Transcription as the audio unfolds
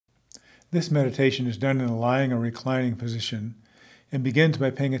This meditation is done in a lying or reclining position and begins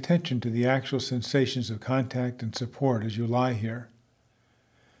by paying attention to the actual sensations of contact and support as you lie here.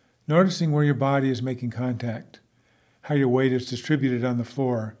 Noticing where your body is making contact, how your weight is distributed on the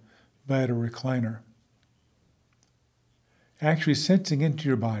floor, bed, or recliner. Actually sensing into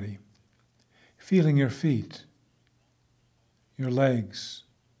your body, feeling your feet, your legs,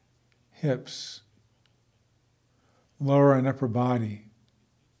 hips, lower and upper body,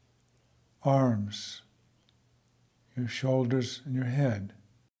 arms, your shoulders, and your head.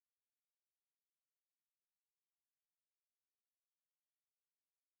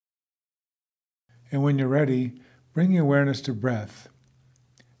 And when you're ready, bring your awareness to breath,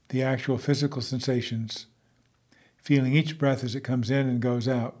 the actual physical sensations, feeling each breath as it comes in and goes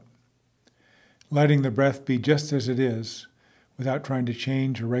out, letting the breath be just as it is, without trying to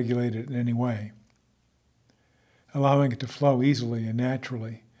change or regulate it in any way, allowing it to flow easily and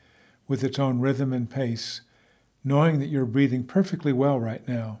naturally, with its own rhythm and pace, knowing that you're breathing perfectly well right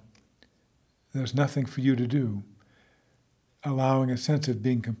now. There's nothing for you to do, allowing a sense of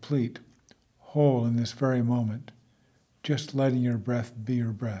being complete, whole in this very moment, just letting your breath be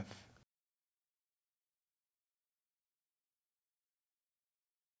your breath.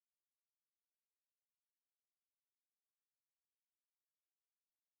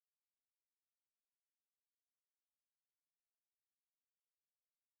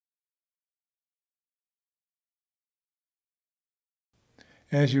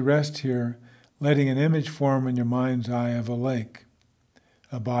 As you rest here, letting an image form in your mind's eye of a lake,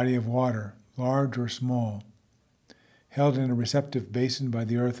 a body of water, large or small, held in a receptive basin by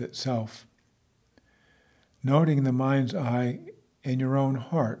the earth itself. Noting in the mind's eye and your own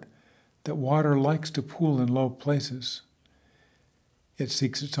heart that water likes to pool in low places. It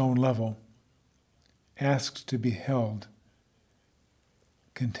seeks its own level, asks to be held,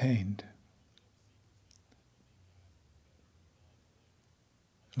 contained.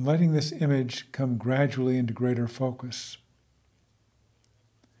 And letting this image come gradually into greater focus.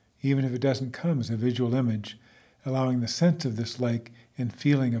 Even if it doesn't come as a visual image, allowing the sense of this lake and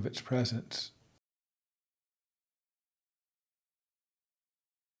feeling of its presence.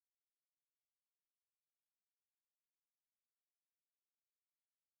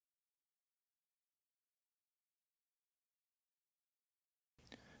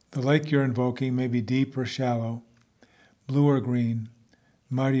 The lake you're invoking may be deep or shallow, blue or green,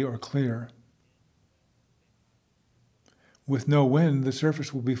 muddy or clear. With no wind, the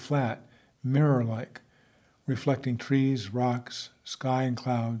surface will be flat, mirror-like, reflecting trees, rocks, sky, and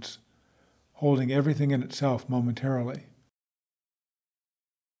clouds, holding everything in itself momentarily.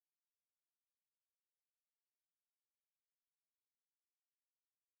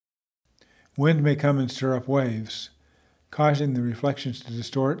 Wind may come and stir up waves, causing the reflections to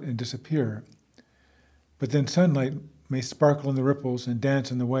distort and disappear, but then sunlight may sparkle in the ripples and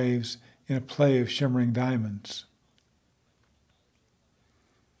dance in the waves in a play of shimmering diamonds.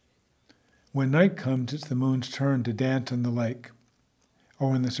 When night comes, it's the moon's turn to dance on the lake,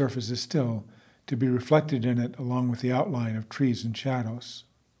 or when the surface is still, to be reflected in it along with the outline of trees and shadows.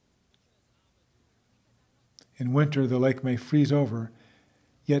 In winter, the lake may freeze over,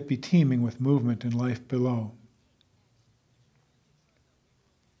 yet be teeming with movement and life below.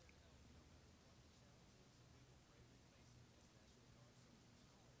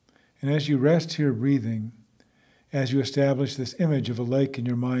 And as you rest here breathing, as you establish this image of a lake in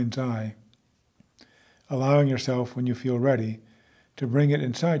your mind's eye, allowing yourself, when you feel ready, to bring it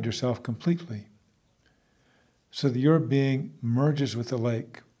inside yourself completely, so that your being merges with the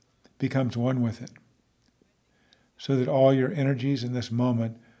lake, becomes one with it, so that all your energies in this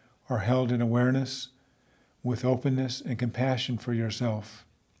moment are held in awareness, with openness and compassion for yourself,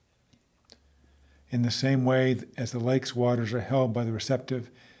 in the same way as the lake's waters are held by the receptive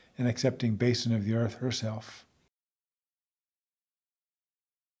and accepting basin of the earth herself.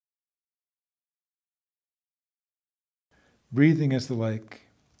 Breathing as the lake,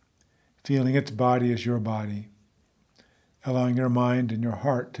 feeling its body as your body, allowing your mind and your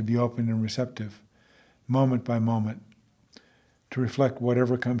heart to be open and receptive, moment by moment, to reflect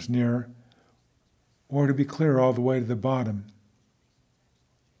whatever comes near, or to be clear all the way to the bottom.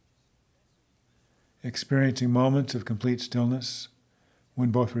 Experiencing moments of complete stillness, when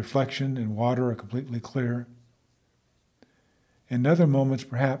both reflection and water are completely clear, and other moments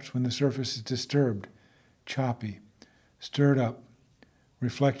perhaps when the surface is disturbed, choppy, stirred up,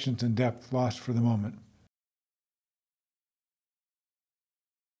 reflections and depth lost for the moment.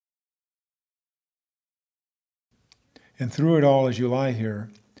 And through it all, as you lie here,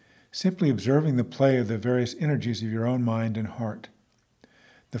 simply observing the play of the various energies of your own mind and heart,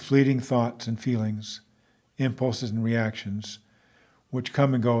 the fleeting thoughts and feelings, impulses and reactions, which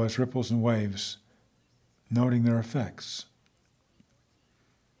come and go as ripples and waves, noting their effects.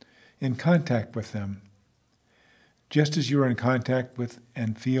 In contact with them, just as you are in contact with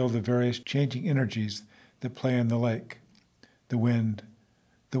and feel the various changing energies that play in the lake, the wind,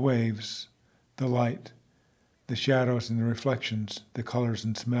 the waves, the light, the shadows and the reflections, the colors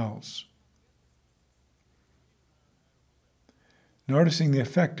and smells. Noticing the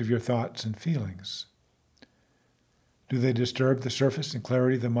effect of your thoughts and feelings. Do they disturb the surface and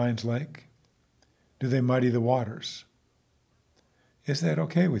clarity of the mind's lake? Do they muddy the waters? Is that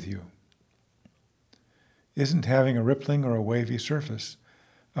okay with you? Isn't having a rippling or a wavy surface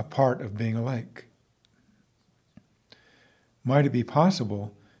a part of being a lake? Might it be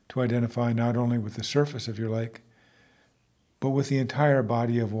possible to identify not only with the surface of your lake, but with the entire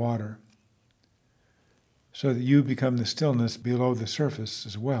body of water, so that you become the stillness below the surface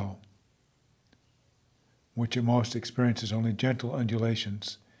as well, which at most experiences only gentle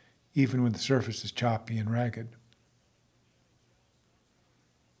undulations, even when the surface is choppy and ragged?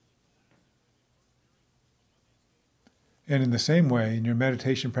 And in the same way, in your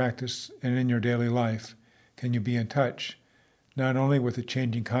meditation practice and in your daily life, can you be in touch not only with the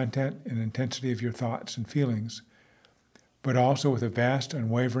changing content and intensity of your thoughts and feelings, but also with a vast,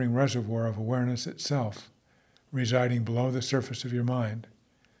 unwavering reservoir of awareness itself, residing below the surface of your mind.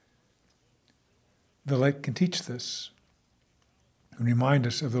 The lake can teach this and remind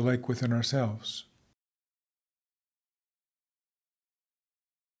us of the lake within ourselves.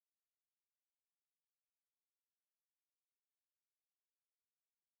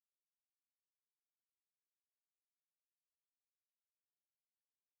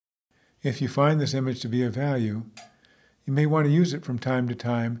 If you find this image to be of value, you may want to use it from time to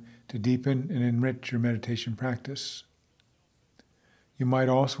time to deepen and enrich your meditation practice. You might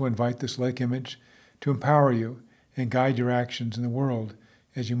also invite this lake image to empower you and guide your actions in the world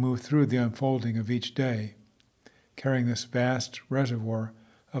as you move through the unfolding of each day, carrying this vast reservoir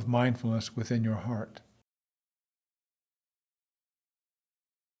of mindfulness within your heart.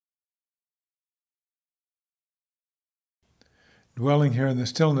 Dwelling here in the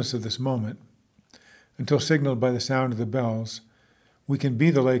stillness of this moment, until signaled by the sound of the bells, we can be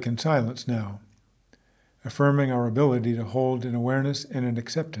the lake in silence now, affirming our ability to hold in awareness and in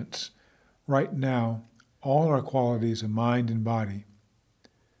acceptance, right now, all our qualities of mind and body.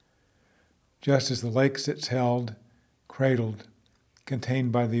 Just as the lake sits held, cradled,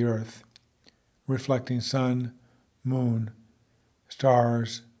 contained by the earth, reflecting sun, moon,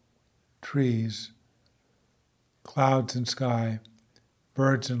 stars, trees, clouds and sky,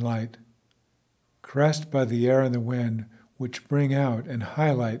 birds and light, caressed by the air and the wind, which bring out and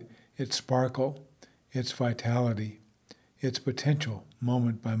highlight its sparkle, its vitality, its potential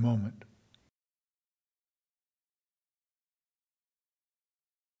moment by moment.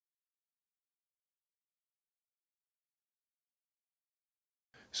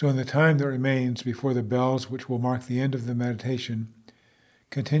 So in the time that remains before the bells which will mark the end of the meditation,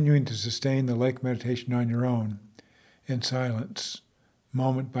 continuing to sustain the lake meditation on your own, in silence,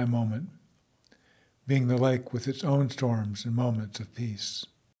 moment by moment, being the lake with its own storms and moments of peace.